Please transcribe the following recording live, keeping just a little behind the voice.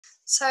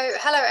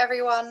Hello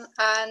everyone,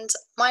 and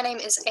my name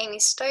is Amy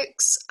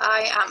Stokes.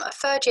 I am a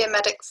third year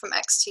medic from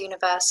Exeter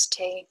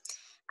University,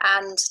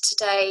 and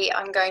today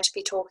I'm going to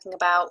be talking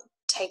about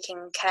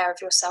taking care of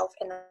yourself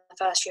in the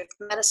first year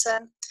of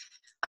medicine.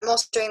 I'm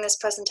also doing this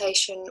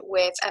presentation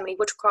with Emily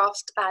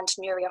Woodcraft and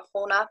Nuria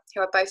Horner,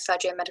 who are both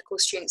third year medical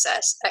students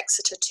at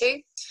Exeter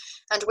too,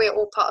 and we're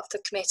all part of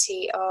the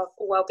Committee of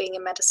Wellbeing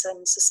in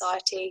Medicine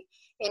Society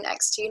in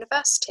Exeter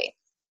University.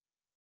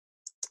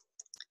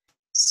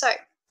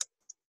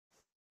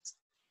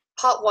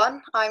 Part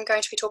 1, I'm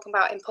going to be talking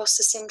about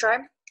imposter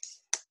syndrome.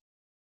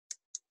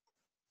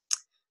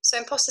 So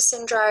imposter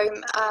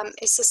syndrome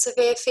is a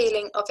severe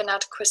feeling of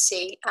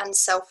inadequacy and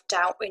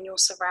self-doubt in your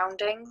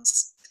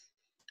surroundings.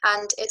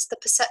 And it's the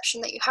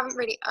perception that you haven't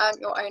really earned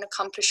your own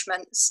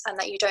accomplishments and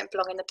that you don't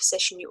belong in the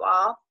position you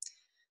are.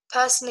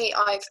 Personally,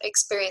 I've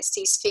experienced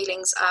these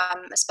feelings,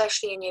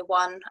 especially in year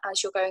 1,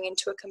 as you're going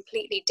into a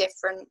completely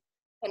different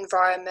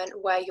environment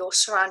where you're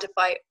surrounded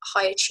by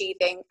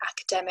high-achieving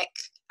academic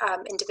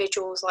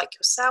individuals like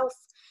yourself,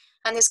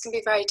 and this can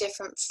be very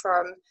different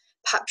from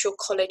perhaps your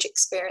college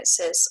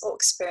experiences or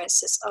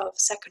experiences of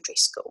secondary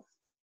school.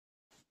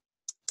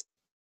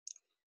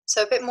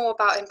 So a bit more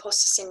about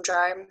imposter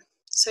syndrome.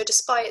 So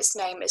despite its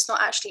name, it's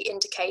not actually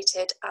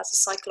indicated as a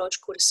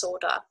psychological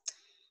disorder,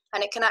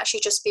 and it can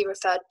actually just be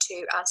referred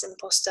to as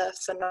imposter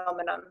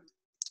phenomenon.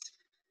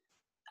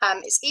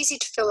 It's easy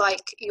to feel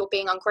like you're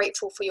being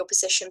ungrateful for your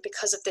position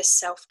because of this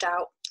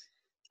self-doubt,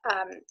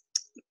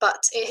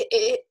 but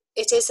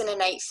it is an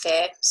innate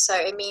fear, so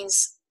it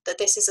means that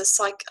this is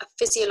a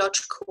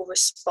physiological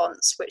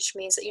response, which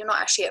means that you're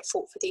not actually at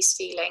fault for these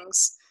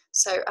feelings.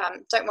 So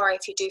don't worry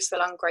if you do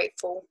feel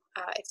ungrateful,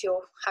 if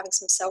you're having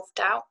some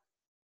self-doubt.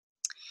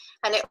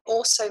 And it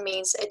also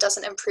means that it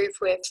doesn't improve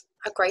with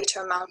a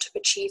greater amount of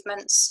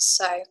achievements.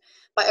 So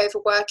by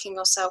overworking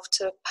yourself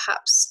to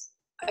perhaps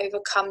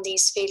overcome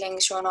these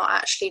feelings, you're not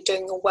actually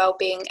doing your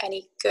well-being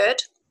any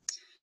good.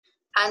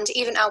 And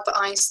even Albert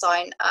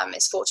Einstein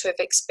is thought to have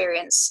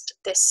experienced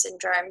this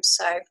syndrome,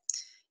 so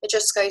it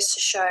just goes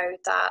to show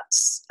that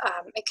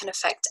it can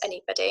affect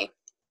anybody.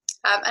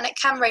 And it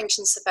can range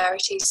in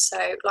severity,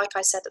 so like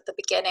I said at the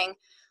beginning,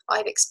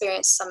 I've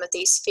experienced some of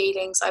these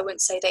feelings. I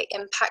wouldn't say they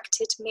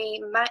impacted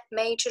me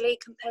majorly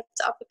compared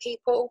to other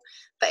people,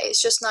 but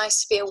it's just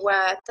nice to be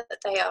aware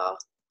that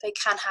they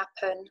can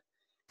happen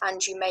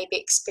and you may be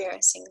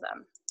experiencing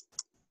them.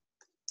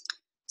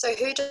 So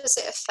who does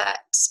it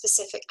affect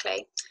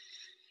specifically?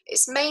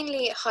 It's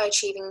mainly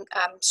high-achieving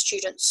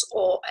students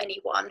or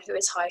anyone who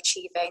is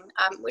high-achieving,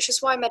 which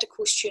is why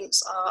medical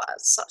students are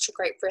at such a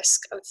great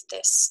risk of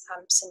this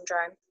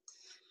syndrome.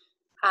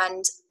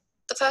 And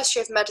the first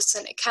year of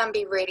medicine, it can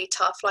be really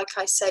tough. Like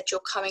I said,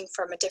 you're coming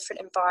from a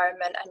different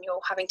environment and you're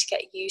having to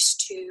get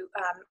used to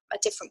a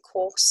different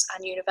course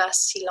and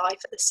university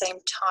life at the same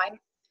time.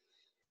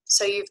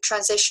 So you've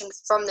transitioned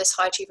from this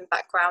high-achieving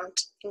background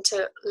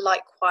into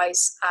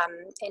likewise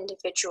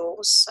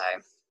individuals, so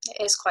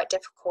it is quite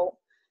difficult.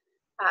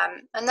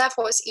 And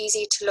therefore it's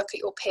easy to look at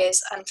your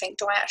peers and think,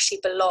 do I actually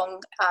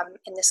belong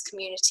in this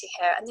community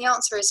here? And the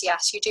answer is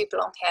yes, you do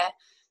belong here.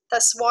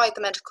 That's why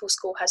the medical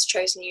school has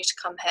chosen you to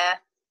come here.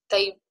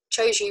 They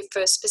chose you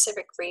for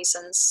specific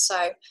reasons,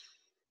 so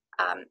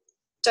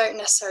don't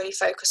necessarily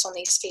focus on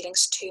these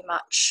feelings too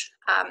much.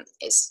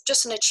 It's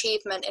just an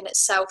achievement in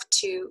itself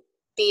to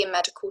be in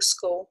medical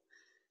school,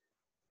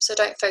 so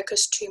don't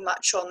focus too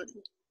much on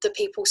the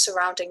people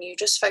surrounding you,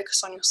 just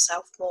focus on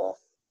yourself more.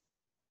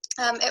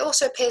 It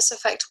also appears to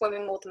affect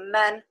women more than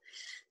men.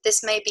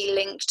 This may be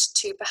linked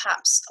to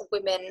perhaps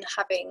women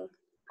having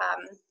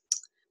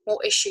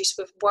more issues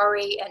with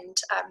worry and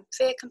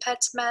fear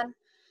compared to men.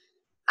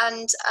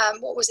 And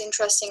what was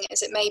interesting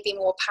is it may be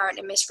more apparent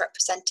in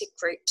misrepresented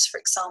groups, for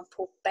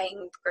example,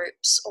 BAME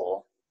groups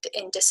or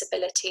in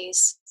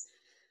disabilities.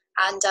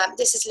 And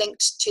this is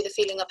linked to the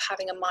feeling of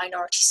having a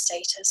minority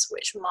status,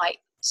 which might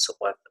sort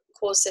of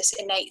cause this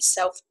innate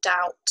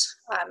self-doubt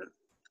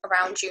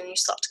around you, and you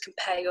start to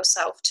compare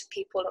yourself to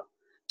people,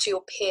 to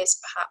your peers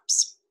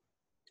perhaps.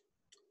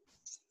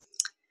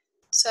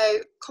 So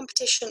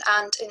competition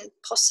and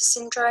imposter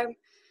syndrome.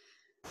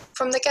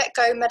 From the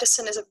get-go,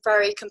 medicine is a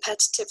very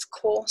competitive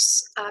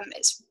course.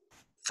 It's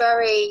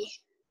very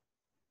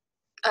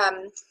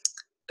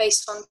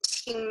based on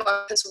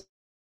teamwork as well,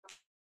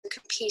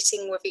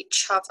 competing with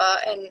each other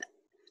in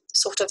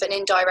sort of an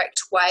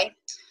indirect way.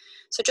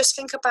 So just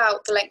think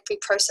about the lengthy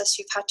process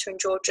you've had to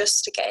endure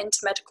just to get into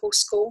medical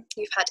school.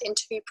 You've had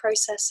interview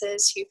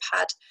processes, you've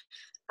had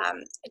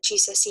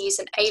GCSEs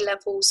and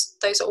A-levels.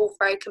 Those are all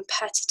very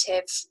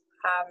competitive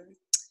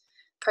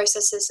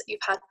processes that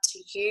you've had to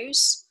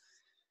use.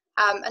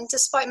 And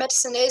despite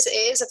medicine it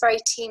is a very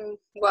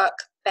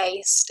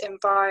teamwork-based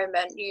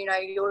environment. You know,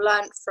 you're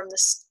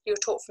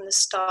taught from the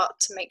start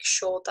to make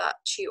sure that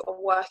you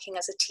are working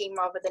as a team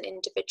rather than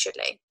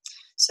individually.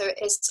 So it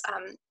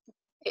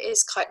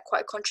is quite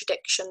a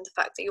contradiction, the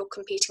fact that you're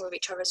competing with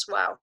each other as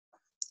well.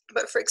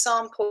 But for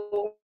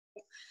example,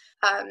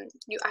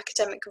 your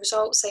academic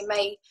results, they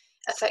may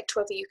affect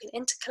whether you can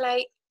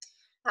intercalate.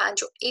 And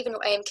even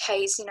your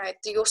AMKs,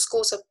 your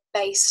scores are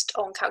based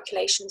on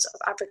calculations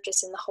of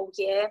averages in the whole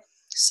year.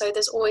 So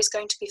there's always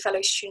going to be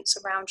fellow students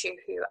around you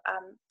who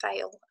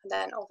fail, and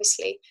then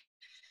obviously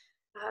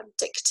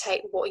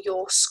dictate what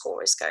your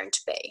score is going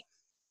to be.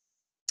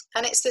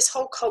 And it's this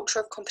whole culture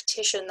of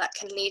competition that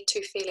can lead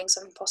to feelings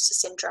of imposter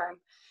syndrome,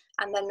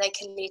 and then they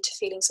can lead to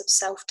feelings of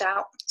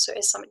self-doubt. So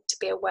it's something to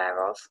be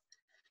aware of.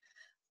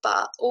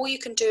 But all you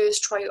can do is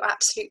try your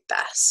absolute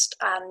best,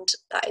 and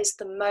that is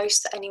the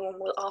most that anyone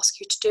will ask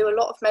you to do. A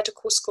lot of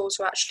medical schools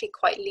are actually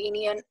quite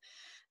lenient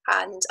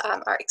and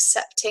are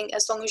accepting.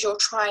 As long as you're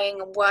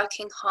trying and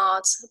working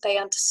hard, they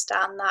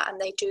understand that, and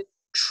they do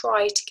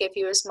try to give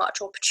you as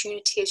much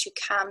opportunity as you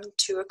can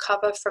to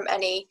recover from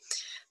any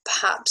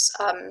perhaps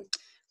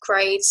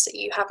grades that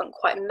you haven't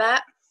quite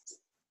met.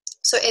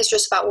 So it is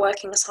just about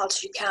working as hard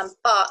as you can,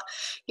 but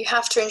you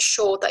have to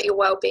ensure that your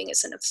well-being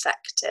isn't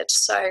affected.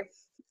 So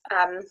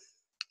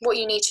what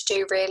you need to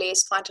do really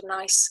is find a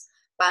nice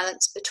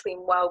balance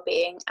between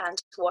well-being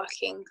and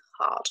working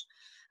hard.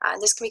 And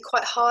this can be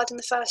quite hard in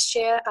the first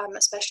year,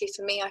 especially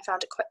for me. I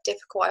found it quite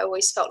difficult. I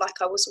always felt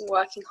like I wasn't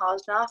working hard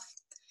enough,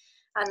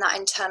 and that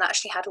in turn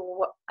actually had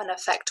an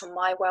effect on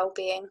my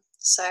well-being.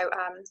 So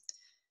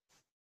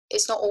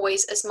it's not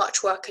always as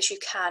much work as you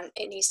can.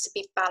 It needs to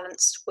be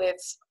balanced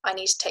with, I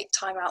need to take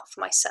time out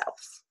for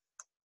myself.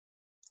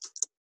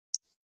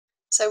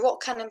 So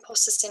what can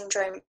imposter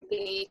syndrome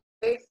lead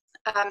to?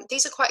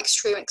 These are quite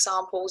extreme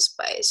examples,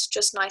 but it's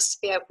just nice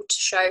to be able to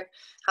show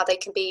how it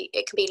can be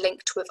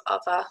linked with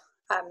other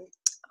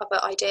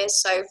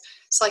ideas. So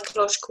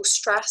psychological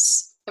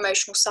stress,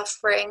 emotional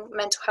suffering,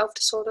 mental health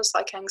disorders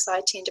like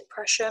anxiety and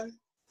depression,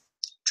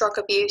 drug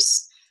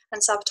abuse,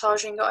 and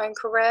sabotaging your own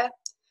career.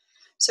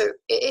 So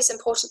it is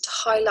important to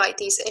highlight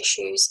these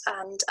issues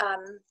and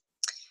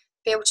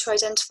be able to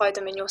identify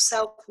them in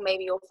yourself, or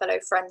maybe your fellow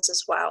friends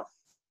as well.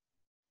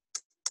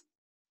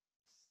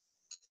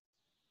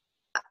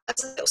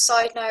 As a little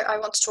side note, I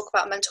want to talk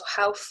about mental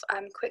health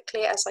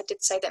quickly, as I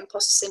did say that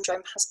imposter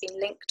syndrome has been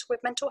linked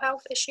with mental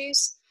health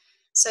issues.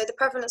 So the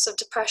prevalence of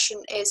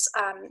depression is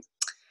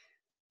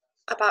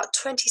about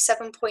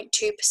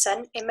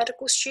 27.2% in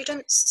medical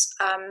students.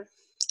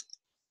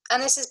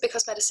 And this is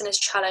because medicine is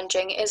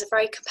challenging. It is a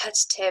very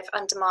competitive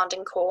and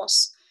demanding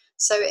course.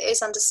 So it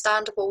is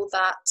understandable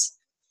that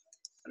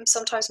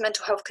sometimes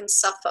mental health can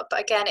suffer,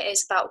 but again, it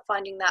is about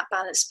finding that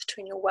balance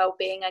between your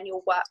well-being and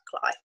your work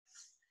life.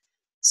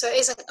 So it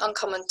isn't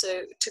uncommon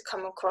to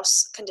come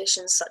across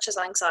conditions such as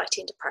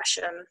anxiety and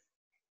depression.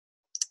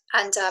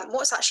 And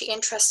what's actually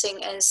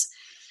interesting is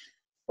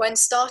when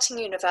starting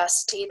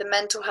university, the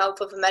mental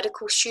health of a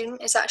medical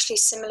student is actually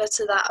similar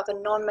to that of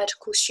a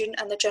non-medical student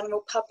and the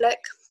general public.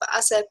 But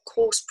as their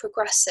course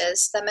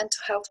progresses, their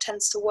mental health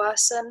tends to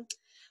worsen.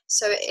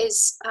 So it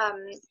is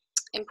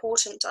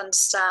important to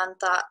understand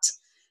that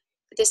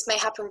this may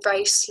happen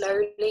very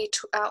slowly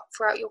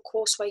throughout your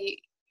course, where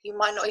you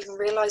might not even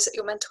realise that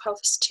your mental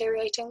health is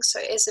deteriorating. So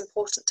it is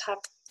important to have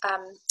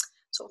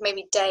sort of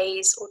maybe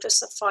days or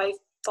just 5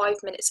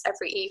 minutes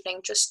every evening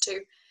just to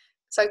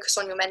focus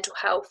on your mental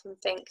health and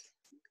think,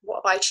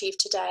 what have I achieved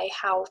today?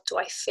 How do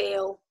I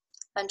feel?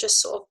 And just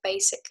sort of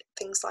basic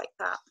things like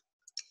that.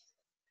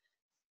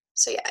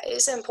 So yeah, it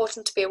is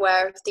important to be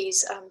aware of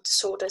these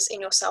disorders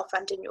in yourself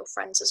and in your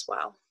friends as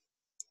well.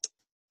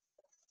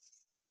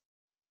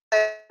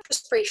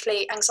 Just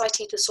briefly,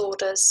 anxiety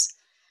disorders,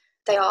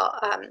 they are,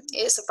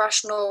 it's a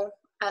rational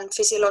and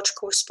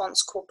physiological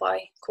response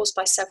caused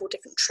by several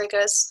different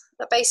triggers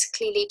that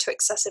basically lead to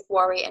excessive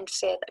worry and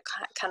fear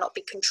that cannot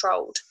be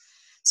controlled.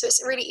 So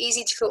it's really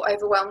easy to feel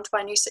overwhelmed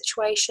by new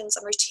situations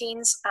and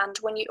routines. And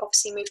when you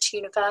obviously move to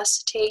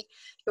university,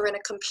 you're in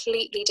a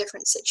completely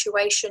different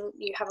situation.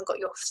 You haven't got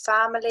your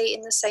family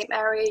in the same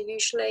area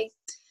usually.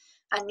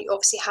 And you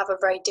obviously have a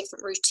very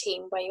different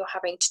routine where you're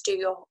having to do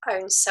your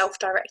own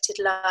self-directed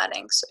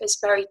learning. So it's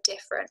very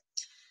different.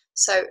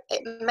 So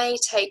it may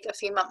take a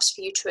few months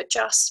for you to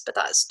adjust, but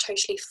that's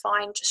totally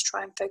fine. Just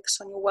try and focus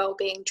on your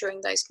well-being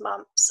during those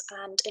months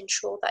and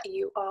ensure that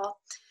you are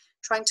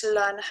trying to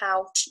learn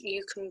how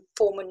you can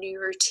form a new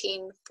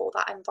routine for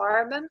that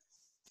environment.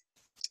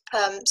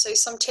 So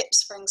some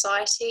tips for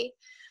anxiety.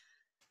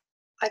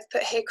 I've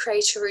put here,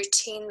 create a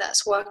routine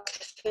that's work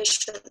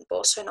efficient but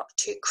also not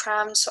too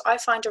crammed. So I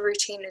find a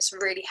routine is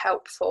really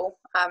helpful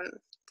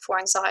for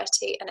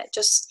anxiety, and it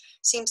just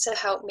seems to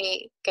help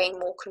me gain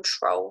more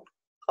control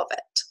of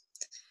it.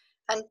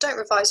 And don't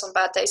revise on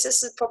bad days.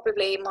 This is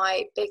probably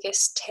my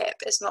biggest tip,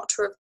 is not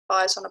to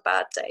revise on a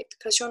bad day,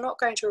 because you're not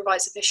going to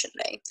revise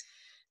efficiently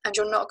and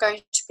you're not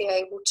going to be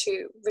able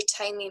to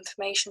retain the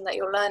information that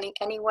you're learning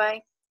anyway.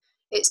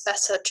 It's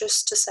better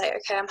just to say,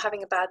 okay, I'm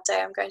having a bad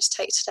day, I'm going to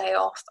take today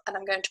off and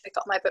I'm going to pick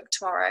up my book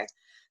tomorrow.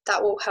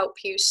 That will help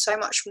you so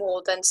much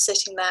more than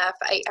sitting there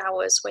for 8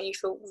 hours when you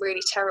feel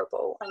really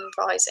terrible and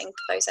revising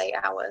for those 8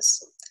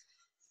 hours.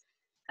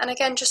 And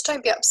again, just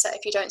don't be upset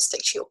if you don't stick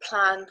to your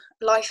plan.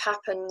 Life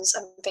happens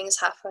and things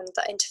happen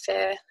that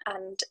interfere,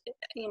 and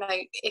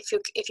if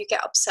you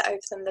get upset over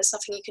them, there's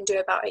nothing you can do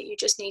about it. You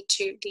just need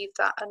to leave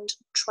that and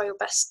try your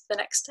best the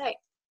next day.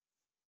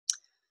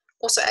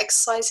 Also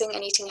exercising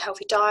and eating a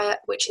healthy diet,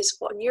 which is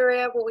what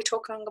Nuria will be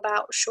talking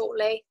about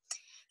shortly.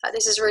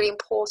 This is really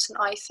important,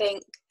 I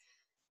think,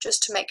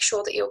 just to make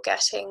sure that you're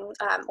getting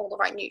all the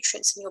right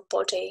nutrients in your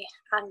body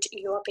and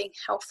you are being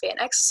healthy. And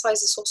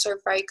exercise is also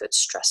a very good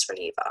stress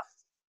reliever.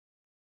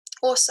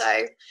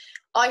 Also,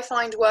 I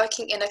find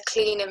working in a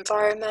clean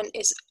environment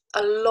is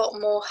a lot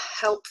more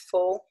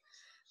helpful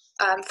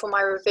for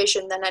my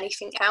revision than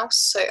anything else.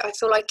 So I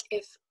feel like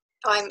if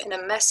I'm in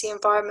a messy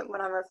environment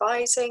when I'm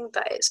revising,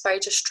 that it's very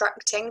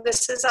distracting.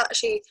 This is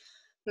actually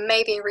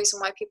maybe a reason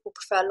why people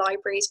prefer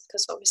libraries,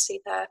 because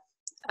obviously they're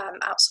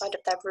outside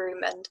of their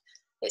room and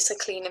it's a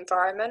clean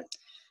environment.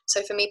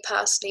 So for me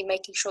personally,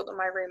 making sure that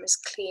my room is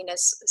clean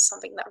is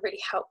something that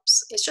really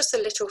helps. It's just a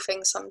little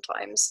thing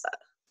sometimes that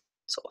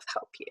sort of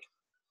help you.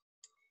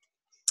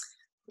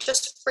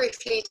 Just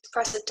briefly,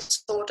 depressive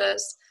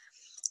disorders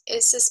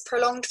is this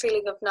prolonged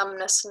feeling of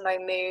numbness and low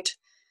mood,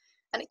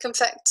 and it can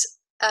affect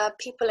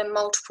people in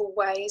multiple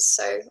ways.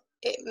 So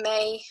it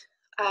may,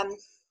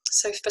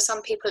 so for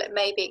some people it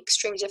may be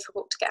extremely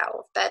difficult to get out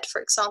of bed, for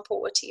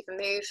example, or to even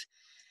move.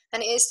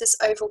 And it is this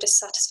overall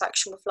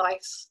dissatisfaction with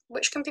life,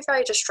 which can be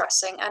very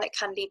distressing, and it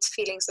can lead to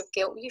feelings of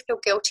guilt. You feel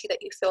guilty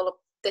that you feel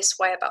this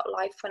way about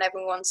life when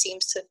everyone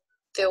seems to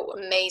feel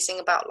amazing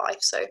about life.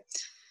 So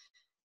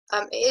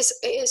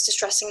it is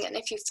distressing, and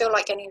if you feel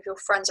like any of your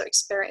friends are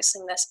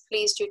experiencing this,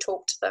 please do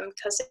talk to them,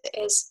 because it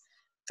is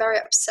very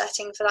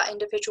upsetting for that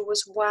individual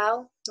as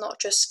well,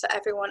 not just for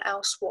everyone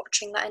else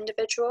watching that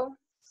individual.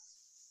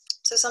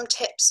 So some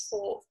tips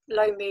for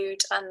low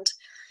mood and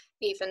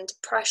even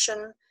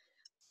depression: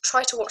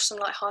 try to watch some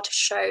light-hearted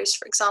shows.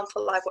 For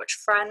example, I watch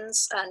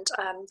Friends, and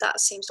that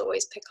seems to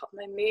always pick up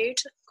my mood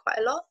quite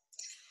a lot.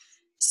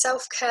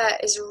 Self-care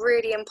is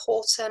really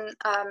important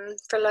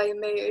for low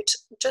mood.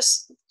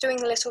 Just doing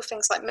the little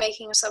things like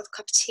making yourself a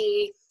cup of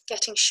tea,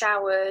 getting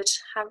showered,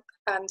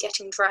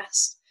 getting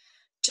dressed.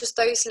 Just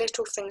those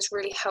little things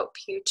really help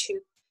you to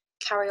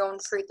carry on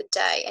through the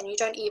day, and you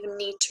don't even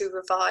need to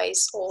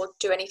revise or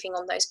do anything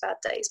on those bad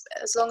days.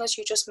 But as long as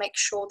you just make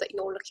sure that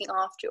you're looking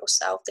after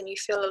yourself, then you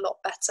feel a lot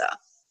better.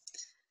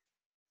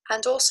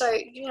 And also,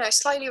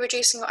 slightly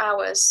reducing your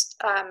hours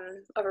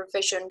of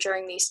revision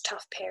during these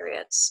tough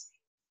periods.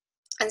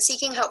 And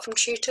seeking help from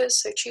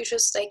tutors. So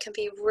tutors, they can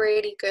be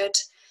really good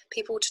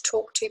people to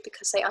talk to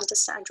because they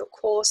understand your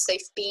course,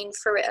 they've been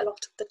through it a lot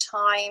of the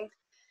time,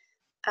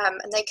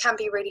 and they can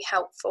be really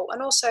helpful.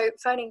 And also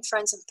phoning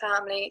friends and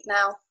family.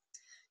 Now,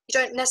 you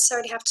don't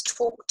necessarily have to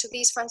talk to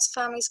these friends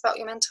and families about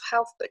your mental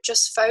health, but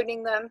just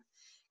phoning them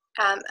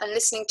and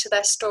listening to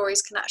their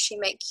stories can actually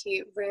make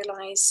you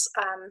realise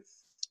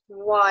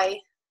why,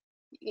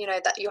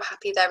 that you're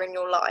happy there in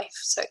your life.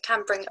 So it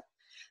can bring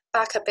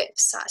back a bit of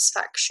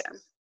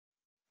satisfaction.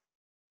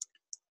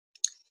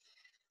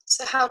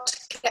 So how to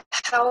get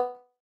help?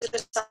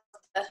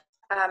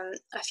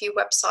 A few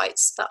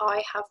websites that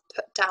I have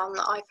put down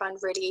that I find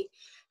really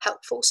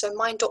helpful. So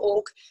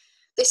mind.org,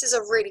 this is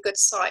a really good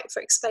site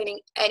for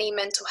explaining any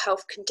mental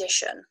health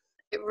condition.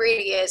 It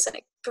really is, and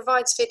it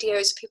provides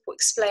videos of people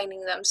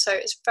explaining them. So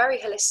it's very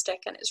holistic,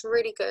 and it's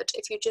really good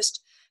if you're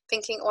just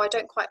thinking, oh, I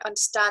don't quite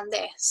understand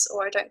this,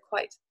 or I don't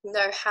quite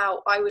know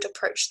how I would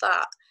approach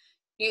that.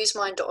 Use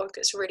mind.org,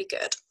 it's really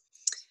good.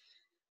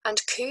 And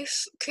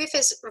Koof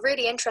is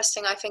really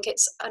interesting. I think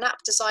it's an app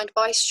designed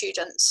by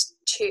students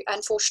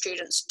and for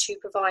students to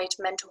provide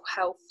mental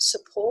health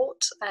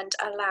support and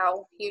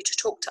allow you to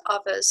talk to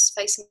others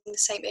facing the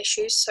same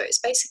issues. So it's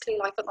basically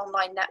like an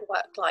online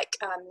network, like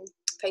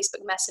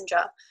Facebook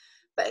Messenger,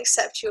 but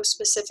except you're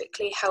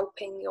specifically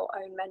helping your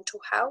own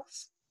mental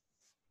health.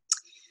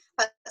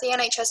 The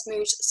NHS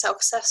Mood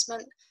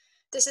self-assessment.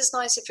 This is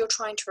nice if you're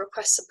trying to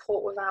request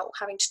support without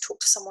having to talk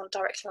to someone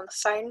directly on the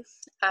phone,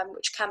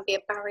 which can be a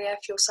barrier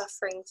if you're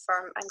suffering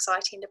from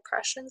anxiety and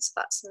depression. So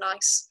that's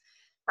nice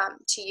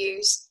to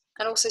use.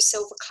 And also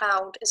Silver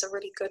Cloud is a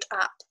really good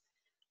app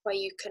where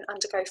you can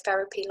undergo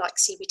therapy like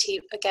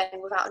CBT,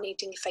 again, without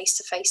needing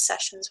face-to-face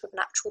sessions with an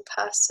actual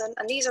person.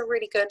 And these are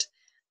really good,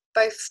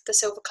 both the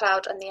Silver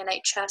Cloud and the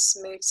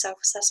NHS Mood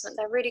self-assessment.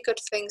 They're really good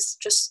things to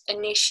just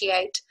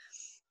initiate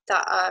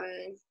that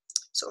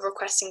sort of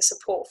requesting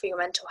support for your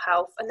mental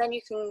health. And then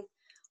you can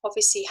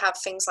obviously have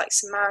things like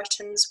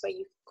Samaritans where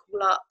you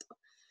call up.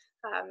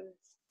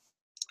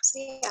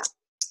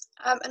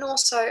 And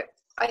also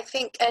I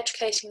think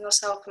educating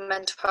yourself on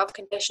mental health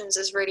conditions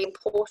is really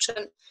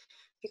important,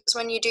 because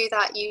when you do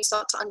that, you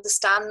start to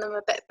understand them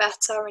a bit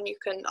better, and you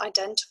can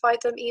identify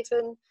them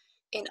even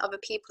in other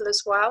people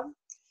as well,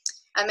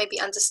 and maybe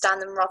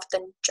understand them rather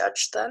than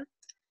judge them.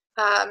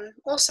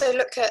 Also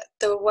look at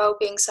the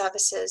wellbeing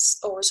services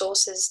or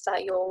resources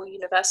that your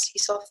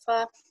universities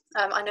offer.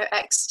 I know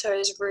Exeter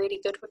is really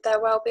good with their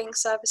wellbeing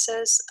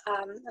services,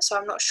 so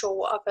I'm not sure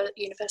what other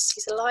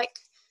universities are like,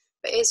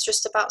 but it's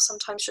just about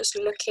sometimes just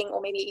looking,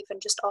 or maybe even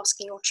just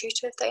asking your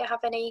tutor if they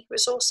have any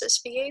resources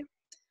for you.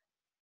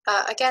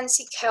 Again,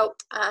 seek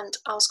help and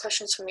ask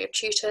questions from your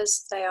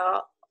tutors. They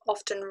are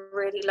often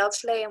really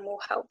lovely and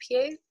will help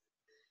you.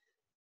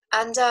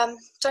 And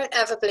don't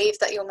ever believe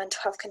that your mental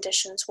health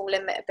conditions will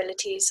limit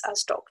abilities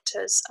as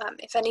doctors.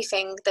 If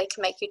anything, they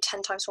can make you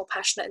 10 times more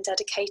passionate and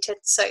dedicated.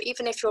 So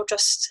even if you're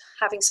just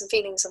having some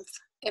feelings of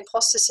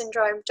imposter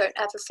syndrome, don't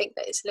ever think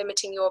that it's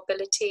limiting your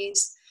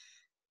abilities.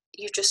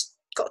 You've just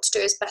got to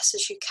do as best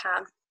as you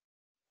can.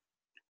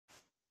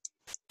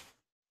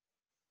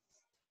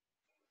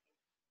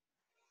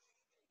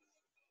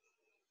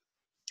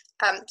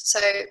 So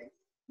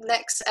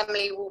next,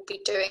 Emily will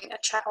be doing a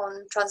chat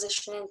on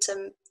transitioning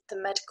into the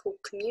medical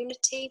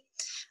community.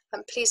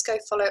 Please go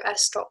follow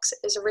S-Docs. It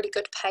is a really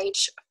good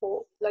page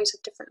for loads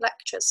of different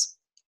lectures.